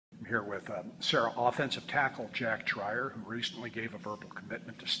here with Serra offensive tackle Jack Dreyer, who recently gave a verbal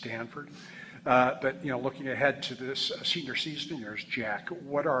commitment to Stanford. But looking ahead to this senior season of yours, Jack,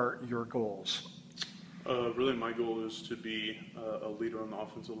 what are your goals? Really, my goal is to be a leader on the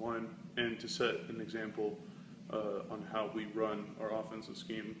offensive line and to set an example on how we run our offensive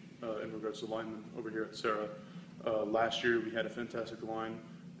scheme in regards to linemen over here at Serra. Last year, we had a fantastic line,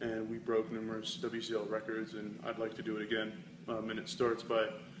 and we broke numerous WCL records, and I'd like to do it again. And it starts by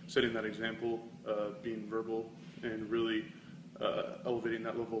setting that example, being verbal, and really elevating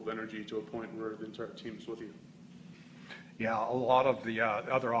that level of energy to a point where the entire team's with you. Yeah, a lot of the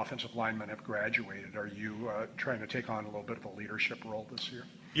other offensive linemen have graduated. Are you trying to take on a little bit of a leadership role this year?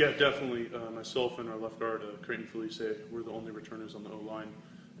 Yeah, definitely. Myself and our left guard, Creighton Felice, we're the only returners on the O-line,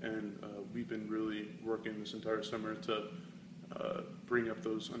 and we've been really working this entire summer to bring up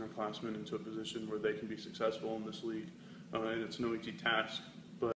those underclassmen into a position where they can be successful in this league. And it's no easy task,